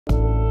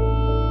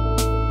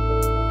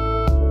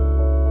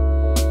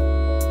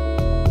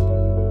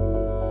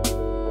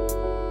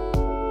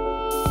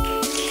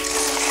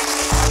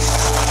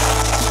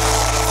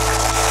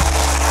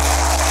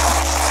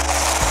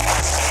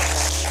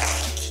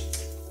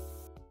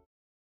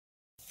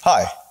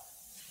Hi.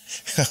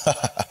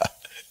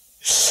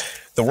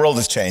 The world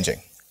is changing.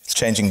 It's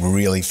changing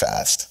really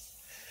fast.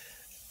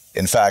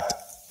 In fact,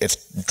 it's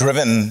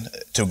driven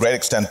to a great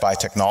extent by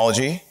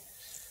technology,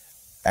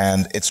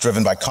 and it's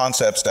driven by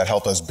concepts that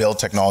help us build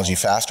technology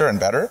faster and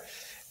better.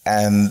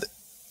 And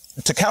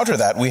to counter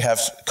that, we have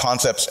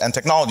concepts and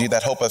technology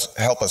that help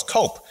us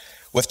cope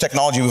with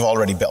technology we've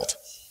already built.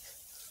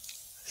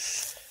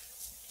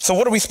 So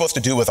what are we supposed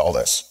to do with all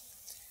this?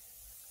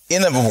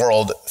 In a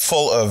world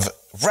full of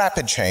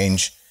rapid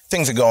change,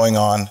 things are going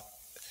on,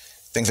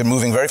 things are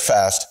moving very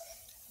fast,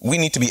 we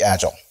need to be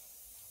agile.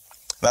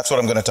 That's what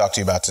I'm going to talk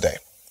to you about today.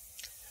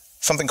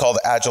 Something called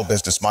the Agile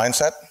Business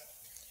Mindset.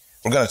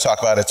 We're going to talk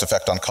about its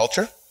effect on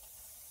culture,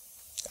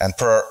 and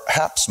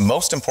perhaps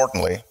most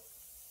importantly,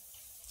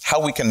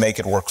 how we can make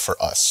it work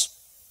for us.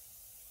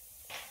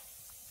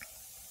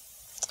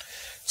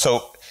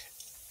 So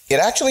it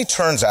actually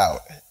turns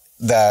out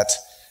that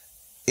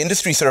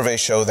industry surveys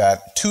show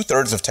that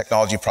 2/3 of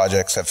technology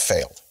projects have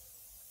failed.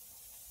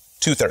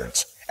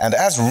 2/3. And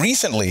as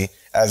recently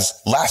as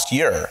last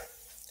year,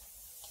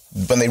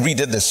 when they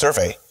redid this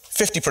survey,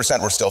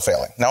 50% were still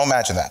failing. Now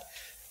imagine that.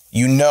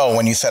 You know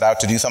when you set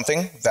out to do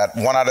something that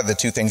one out of the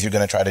two things you're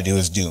going to try to do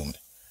is doomed.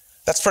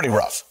 That's pretty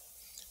rough.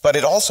 But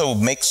it also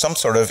makes some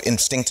sort of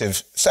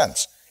instinctive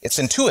sense. It's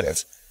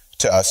intuitive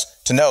to us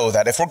to know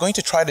that if we're going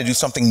to try to do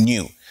something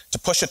new, to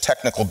push a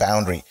technical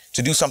boundary,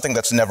 to do something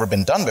that's never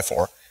been done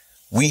before,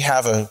 we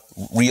have a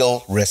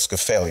real risk of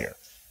failure.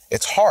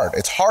 It's hard.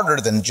 It's harder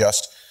than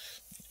just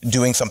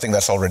doing something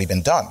that's already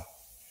been done.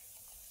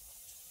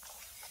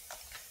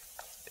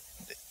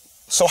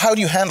 So how do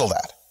you handle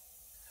that?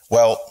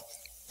 Well,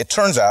 it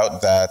turns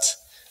out that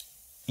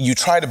you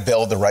try to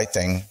build the right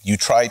thing. You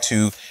try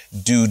to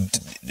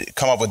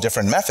come up with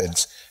different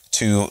methods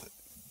to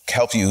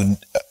help you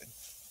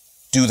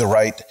build the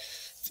right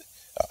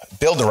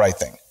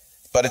thing.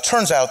 But it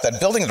turns out that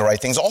building the right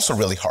thing is also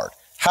really hard.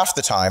 Half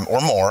the time or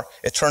more,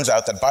 it turns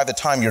out that by the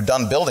time you're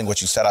done building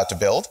what you set out to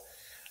build,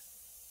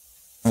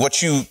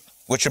 what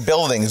you're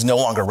building is no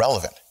longer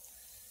relevant.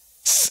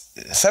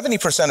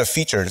 70% of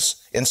features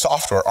in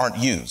software aren't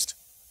used.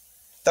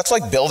 That's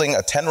like building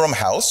a 10-room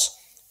house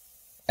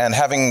and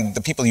having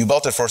the people you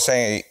built it for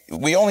say,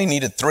 we only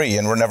needed 3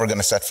 and we're never going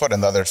to set foot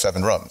in the other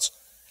 7 rooms.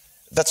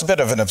 That's a bit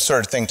of an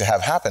absurd thing to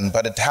have happen,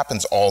 but it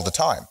happens all the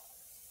time.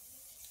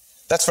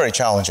 That's very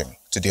challenging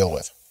to deal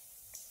with.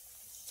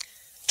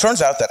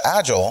 Turns out that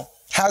Agile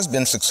has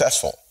been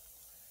successful.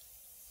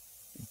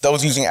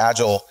 Those using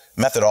Agile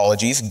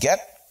methodologies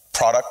get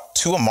product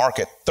to a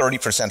market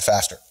 30%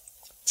 faster.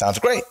 Sounds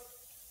great.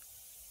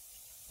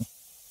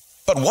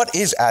 But what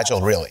is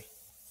Agile really?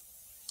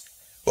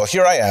 Well,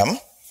 here I am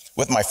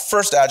with my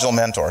first Agile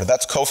mentor.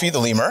 That's Kofi the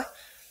lemur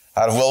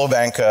out of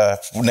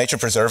Willowbank Nature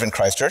Preserve in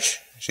Christchurch.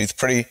 She's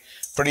pretty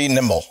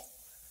nimble,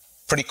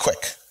 pretty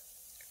quick.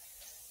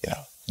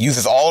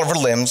 Uses all of her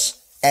limbs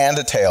and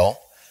a tail.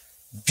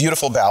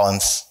 Beautiful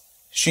balance.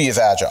 She is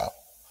agile.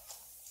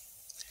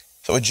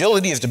 So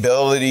agility is the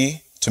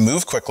ability to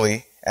move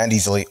quickly and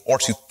easily, or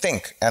to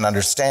think and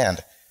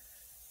understand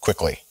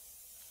quickly.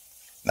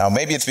 Now,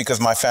 maybe it's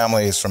because my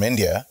family is from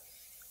India.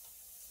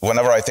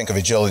 Whenever I think of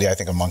agility, I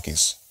think of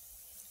monkeys.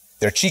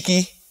 They're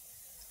cheeky.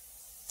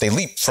 They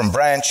leap from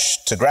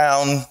branch to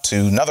ground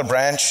to another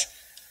branch.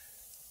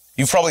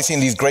 You've probably seen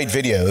these great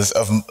videos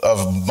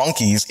of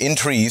monkeys in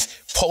trees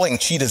pulling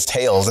cheetahs'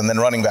 tails and then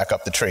running back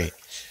up the tree.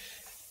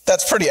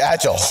 That's pretty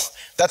agile.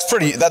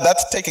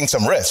 That's taking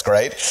some risk,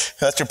 right?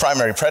 That's your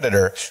primary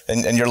predator,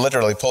 and you're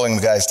literally pulling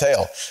the guy's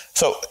tail.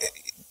 So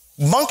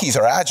monkeys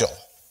are agile.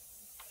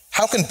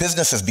 How can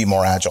businesses be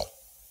more agile?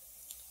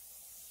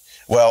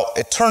 Well,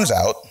 it turns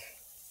out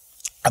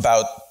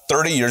about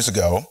 30 years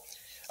ago,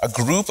 a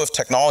group of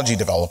technology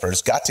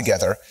developers got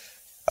together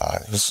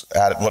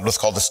at what was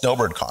called the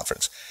Snowbird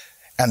Conference.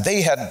 And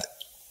they had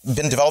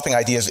been developing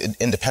ideas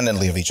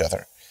independently of each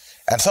other.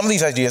 And some of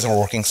these ideas were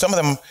working, some of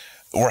them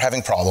were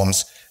having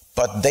problems,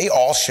 but they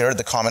all shared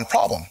the common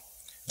problem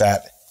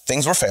that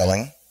things were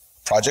failing,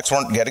 projects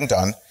weren't getting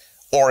done,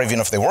 or even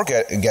if they were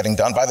getting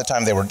done, by the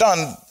time they were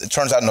done, it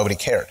turns out nobody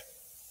cared.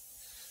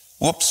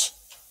 Whoops.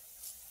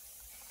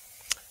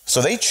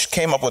 So they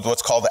came up with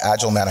what's called the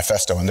Agile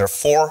Manifesto, and there are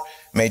 4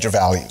 major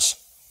values.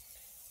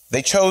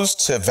 They chose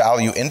to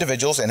value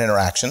individuals and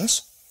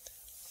interactions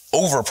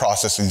over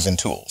processes and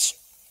tools.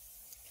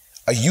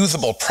 A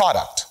usable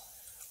product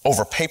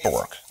over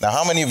paperwork. Now,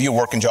 how many of you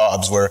work in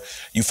jobs where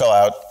you fill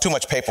out too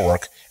much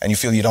paperwork and you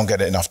feel you don't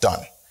get enough done?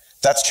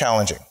 That's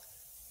challenging.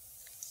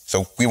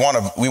 So we want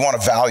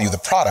to value the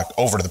product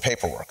over the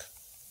paperwork.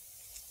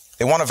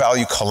 They want to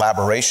value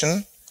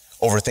collaboration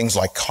over things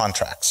like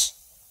contracts.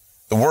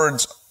 The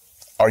words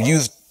are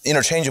used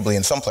interchangeably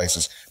in some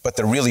places, but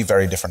they're really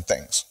very different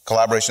things.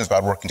 Collaboration is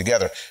about working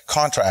together.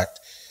 Contract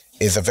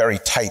is a very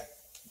tight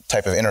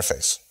type of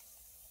interface.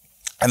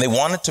 And they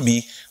want it to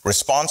be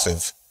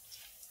responsive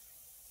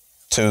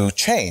to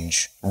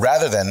change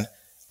rather than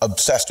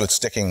obsessed with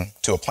sticking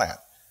to a plan.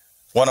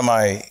 One of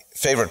my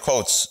favorite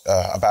quotes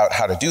about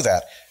how to do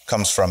that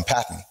comes from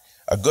Patton.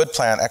 A good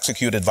plan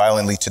executed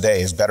violently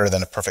today is better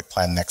than a perfect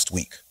plan next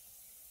week.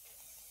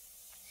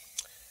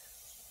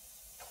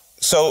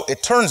 So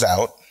it turns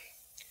out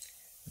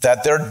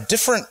that there are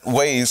different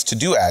ways to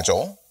do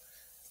Agile,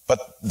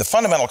 but the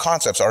fundamental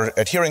concepts are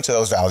adhering to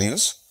those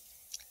values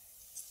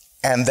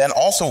and then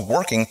also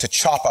working to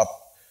chop up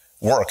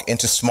work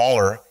into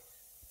smaller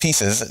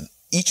pieces,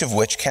 each of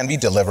which can be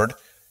delivered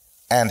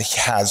and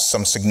has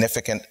some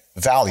significant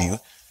value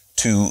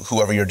to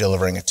whoever you're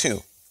delivering it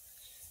to.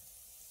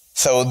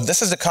 So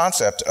this is the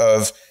concept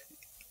of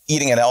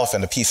eating an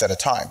elephant a piece at a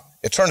time.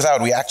 It turns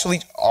out we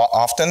actually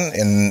often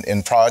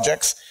in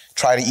projects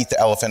try to eat the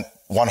elephant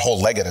one whole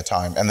leg at a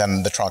time and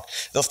then the trunk.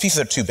 Those pieces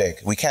are too big.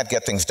 We can't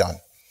get things done.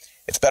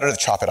 It's better to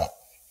chop it up.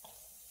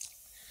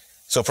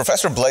 So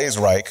Professor Blaise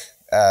Reich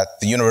at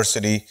the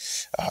University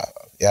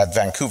at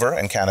Vancouver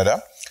in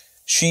Canada,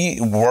 she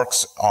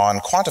works on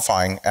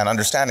quantifying and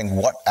understanding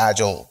what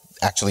Agile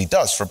actually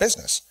does for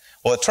business.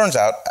 Well, it turns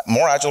out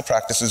more Agile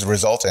practices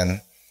result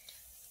in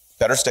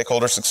better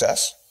stakeholder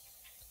success,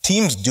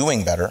 teams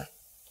doing better,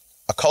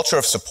 a culture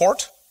of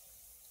support,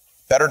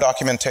 better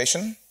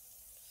documentation,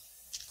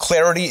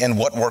 clarity in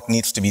what work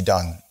needs to be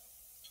done,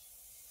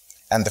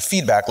 and the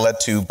feedback led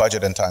to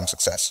budget and time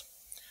success.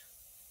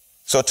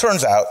 So it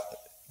turns out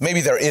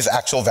maybe there is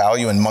actual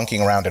value in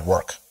monkeying around at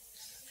work,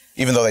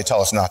 even though they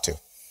tell us not to.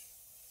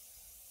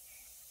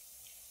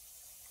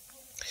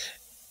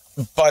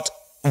 But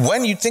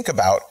when you think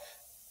about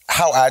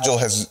how Agile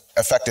has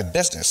affected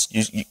business,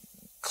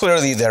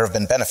 clearly there have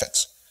been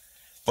benefits.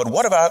 But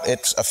what about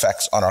its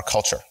effects on our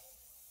culture?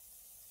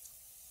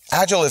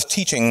 Agile is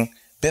teaching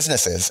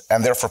businesses,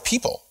 and therefore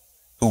people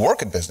who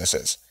work at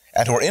businesses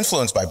and who are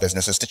influenced by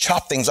businesses, to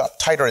chop things up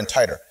tighter and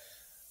tighter.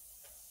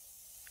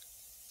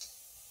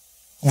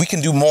 We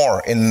can do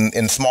more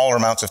in smaller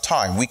amounts of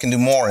time. We can do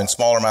more in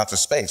smaller amounts of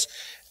space.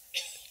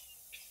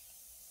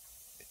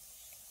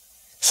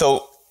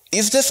 So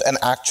is this an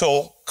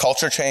actual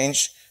culture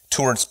change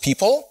towards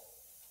people?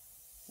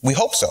 We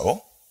hope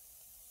so.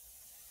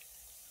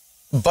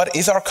 But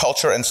is our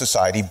culture and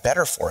society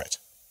better for it?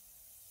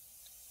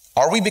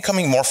 Are we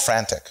becoming more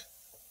frantic?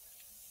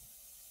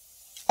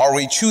 Are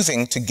we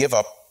choosing to give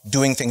up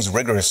doing things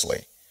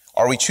rigorously?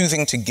 Are we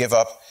choosing to give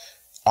up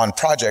on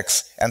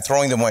projects and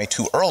throwing them away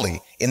too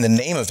early in the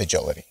name of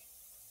agility?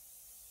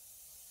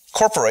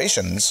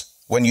 Corporations,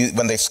 when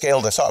they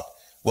scale this up,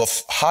 will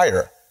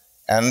hire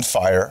and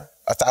fire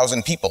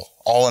 1,000 people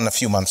all in a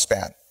few months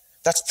span.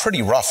 That's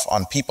pretty rough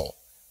on people.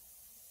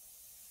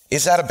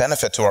 Is that a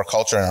benefit to our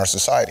culture and our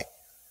society?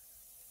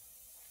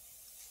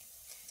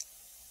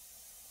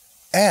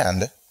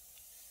 And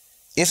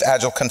is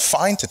Agile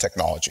confined to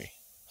technology?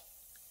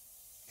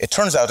 It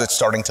turns out it's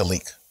starting to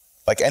leak,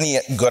 like any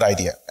good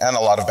idea, and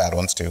a lot of bad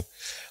ones too.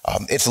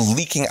 It's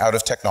leaking out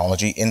of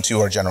technology into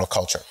our general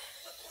culture.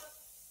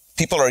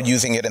 People are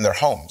using it in their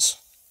homes.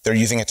 They're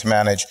using it to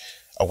manage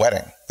a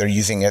wedding. They're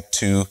using it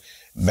to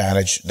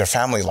manage their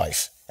family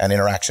life and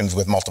interactions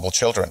with multiple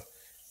children.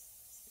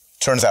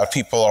 Turns out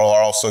people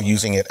are also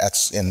using it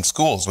in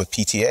schools with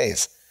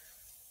PTAs.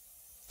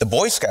 The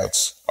Boy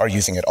Scouts are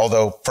using it,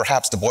 although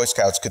perhaps the Boy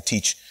Scouts could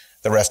teach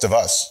the rest of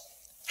us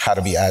how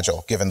to be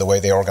agile, given the way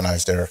they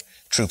organize their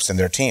troops and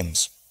their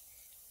teams.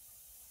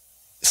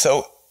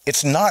 So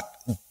it's not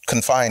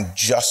confined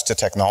just to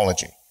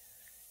technology.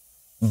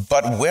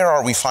 But where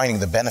are we finding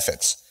the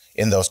benefits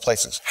in those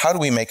places? How do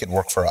we make it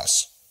work for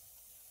us?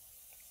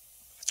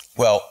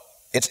 Well,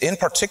 it's in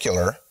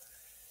particular,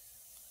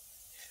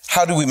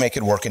 how do we make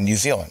it work in New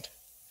Zealand?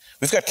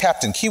 We've got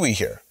Captain Kiwi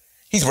here.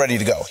 He's ready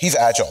to go. He's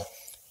agile.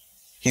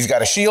 He's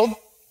got a shield.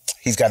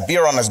 He's got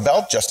beer on his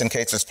belt just in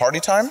case it's party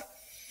time.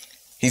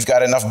 He's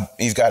got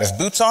his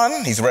boots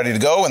on. He's ready to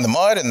go in the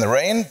mud, in the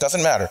rain,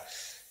 doesn't matter.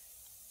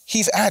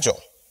 He's agile.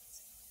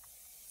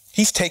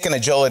 He's taken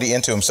agility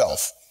into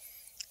himself.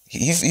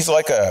 He's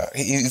like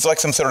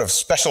some sort of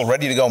special,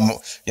 ready to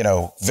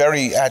go,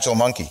 very agile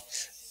monkey.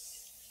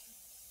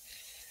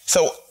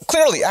 So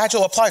clearly,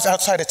 Agile applies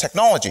outside of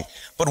technology,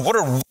 but what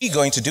are we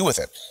going to do with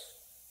it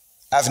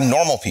as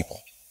normal people,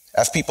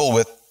 as people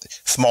with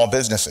small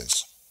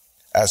businesses,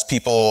 as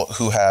people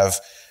who have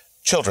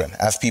children,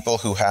 as people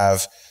who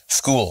have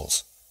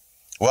schools?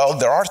 Well,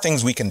 there are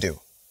things we can do.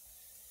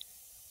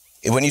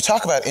 When you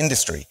talk about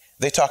industry,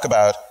 they talk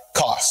about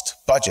cost,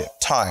 budget,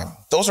 time.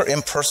 Those are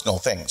impersonal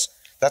things.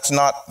 That's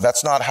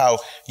not how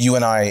you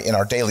and I in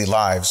our daily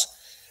lives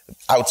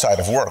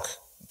outside of work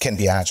can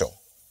be agile.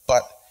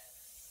 But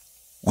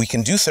we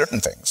can do certain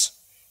things.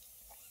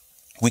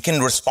 We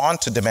can respond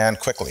to demand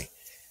quickly,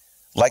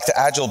 like the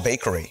Agile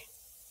bakery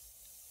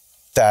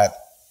that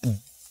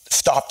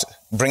stopped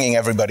bringing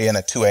everybody in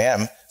at 2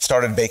 a.m.,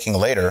 started baking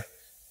later,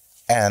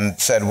 and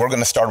said, we're going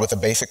to start with a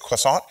basic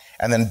croissant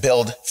and then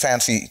build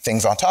fancy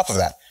things on top of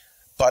that.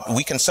 But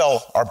we can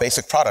sell our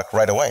basic product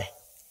right away.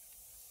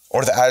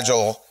 Or the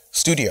Agile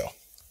studio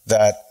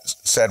that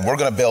said, we're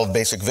going to build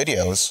basic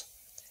videos,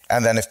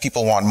 and then if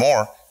people want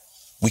more,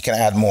 we can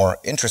add more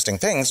interesting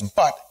things,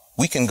 but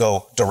we can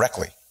go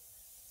directly.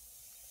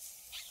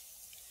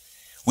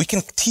 We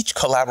can teach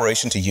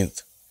collaboration to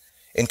youth.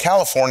 In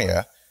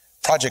California,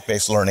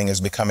 project-based learning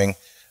is becoming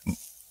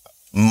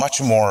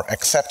much more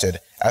accepted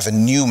as a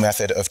new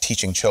method of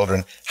teaching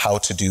children how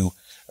to do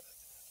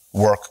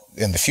work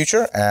in the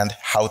future and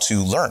how to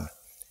learn.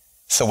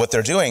 So what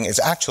they're doing is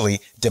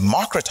actually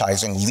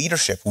democratizing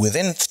leadership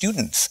within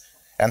students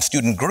and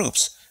student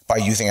groups by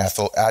using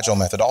agile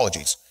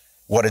methodologies.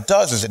 What it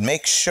does is it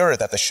makes sure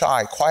that the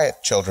shy,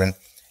 quiet children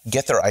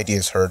get their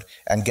ideas heard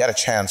and get a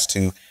chance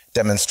to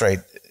demonstrate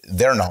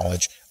their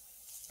knowledge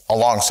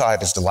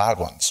alongside as the loud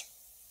ones.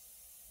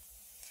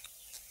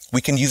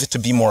 We can use it to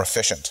be more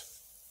efficient.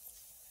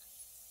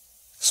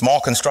 Small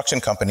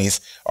construction companies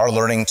are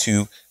learning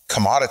to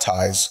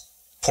commoditize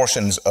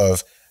portions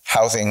of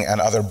housing and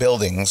other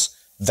buildings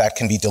that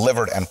can be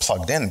delivered and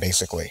plugged in,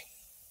 basically,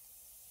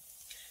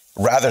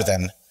 rather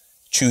than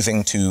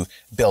choosing to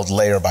build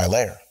layer by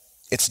layer.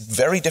 It's a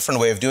very different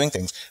way of doing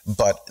things,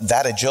 but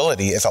that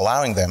agility is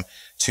allowing them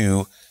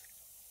to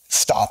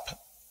stop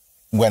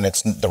when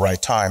it's the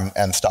right time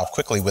and stop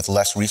quickly with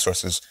less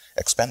resources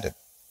expended.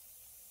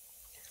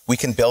 We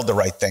can build the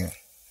right thing.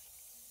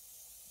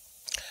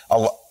 A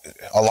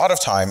lot of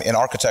time in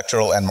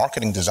architectural and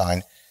marketing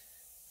design,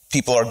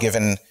 people are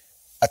given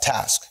a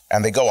task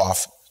and they go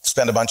off,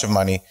 spend a bunch of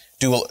money,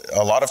 do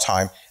a lot of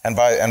time, and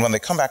when they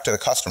come back to the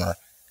customer,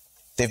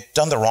 they've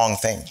done the wrong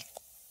thing.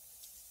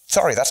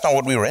 Sorry, that's not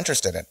what we were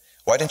interested in.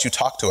 Why didn't you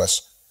talk to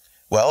us?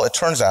 Well, it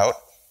turns out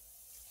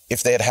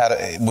if they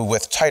had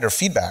with tighter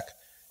feedback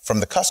from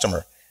the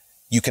customer,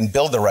 you can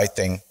build the right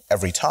thing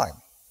every time.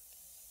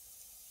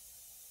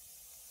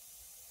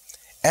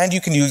 And you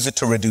can use it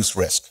to reduce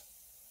risk.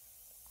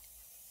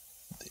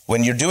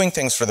 When you're doing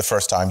things for the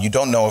first time, you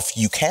don't know if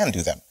you can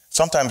do them.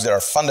 Sometimes there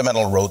are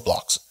fundamental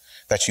roadblocks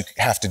that you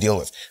have to deal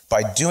with.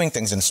 By doing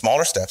things in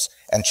smaller steps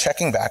and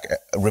checking back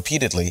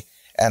repeatedly,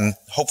 and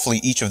hopefully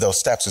each of those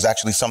steps is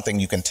actually something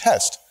you can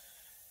test,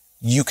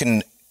 you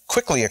can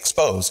quickly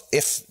expose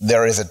if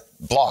there is a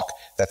block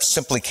that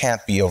simply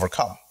can't be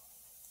overcome.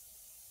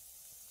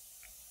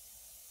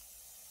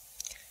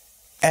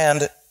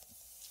 And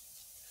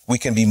we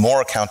can be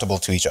more accountable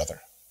to each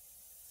other.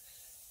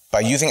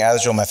 By using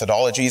agile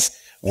methodologies,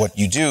 what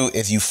you do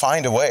is you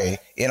find a way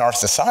in our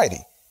society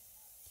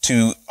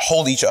to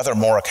hold each other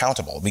more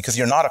accountable, because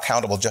you're not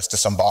accountable just to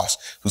some boss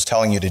who's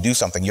telling you to do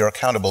something. You're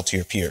accountable to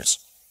your peers.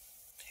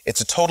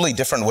 It's a totally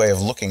different way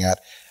of looking at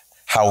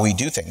how we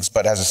do things,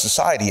 but as a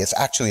society, it's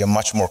actually a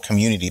much more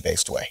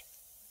community-based way.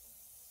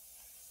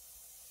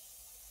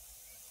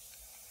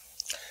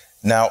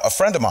 Now, a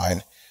friend of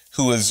mine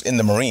who was in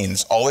the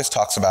Marines always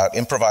talks about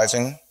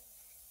improvising,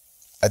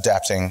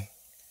 adapting,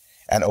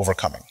 and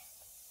overcoming.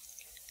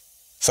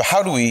 So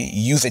how do we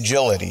use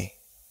agility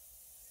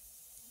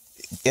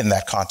in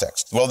that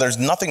context? Well, there's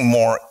nothing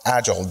more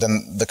agile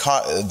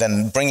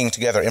than bringing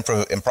together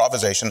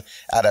improvisation,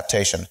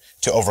 adaptation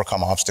to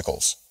overcome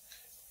obstacles.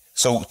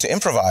 So to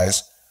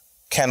improvise,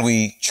 can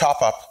we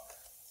chop up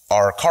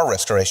our car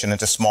restoration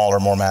into smaller,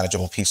 more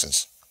manageable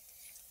pieces?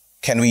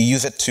 Can we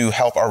use it to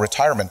help our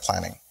retirement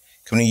planning?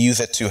 Can we use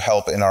it to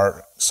help in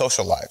our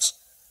social lives?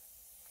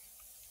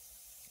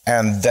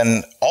 And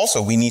then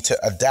also we need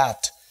to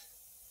adapt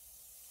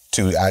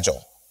to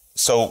Agile.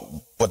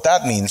 So what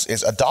that means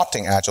is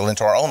adopting Agile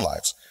into our own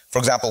lives. For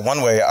example,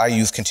 one way I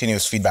use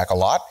continuous feedback a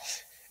lot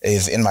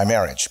is in my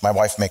marriage. My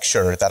wife makes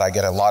sure that I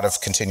get a lot of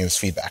continuous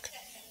feedback.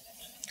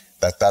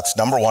 That's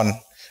number one.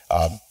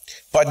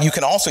 But you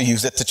can also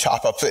use it to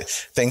chop up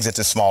things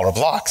into smaller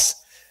blocks.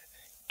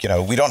 You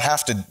know, we don't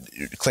have to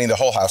clean the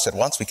whole house at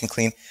once. We can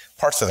clean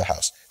parts of the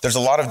house. There's a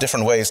lot of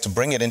different ways to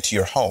bring it into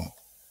your home.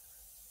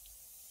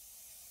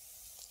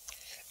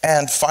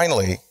 And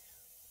finally,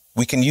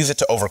 we can use it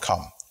to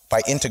overcome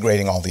by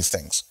integrating all these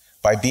things,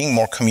 by being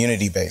more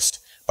community-based,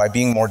 by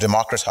being more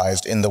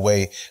democratized in the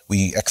way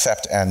we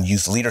accept and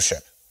use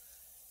leadership.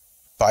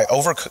 By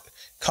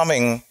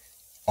overcoming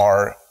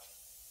our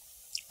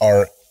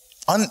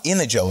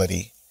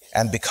inagility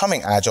and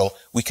becoming agile,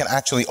 we can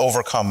actually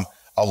overcome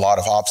a lot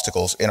of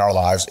obstacles in our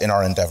lives, in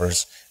our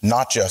endeavors,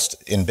 not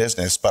just in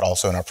business, but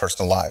also in our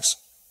personal lives.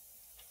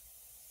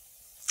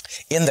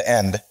 In the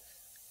end,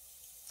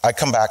 I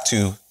come back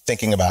to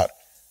thinking about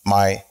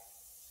my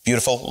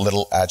beautiful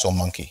little agile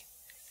monkey.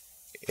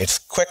 It's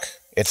quick,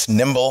 it's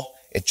nimble,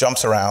 it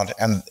jumps around,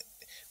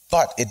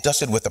 but it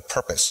does it with a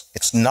purpose.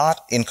 It's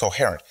not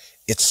incoherent.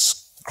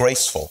 It's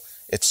graceful.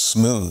 It's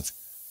smooth.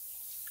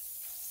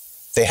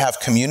 They have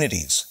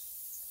communities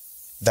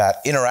that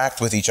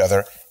interact with each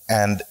other,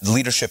 and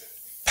leadership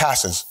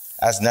passes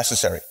as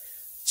necessary.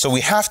 So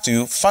we have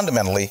to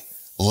fundamentally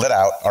let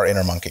out our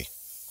inner monkey.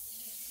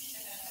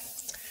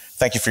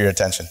 Thank you for your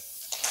attention.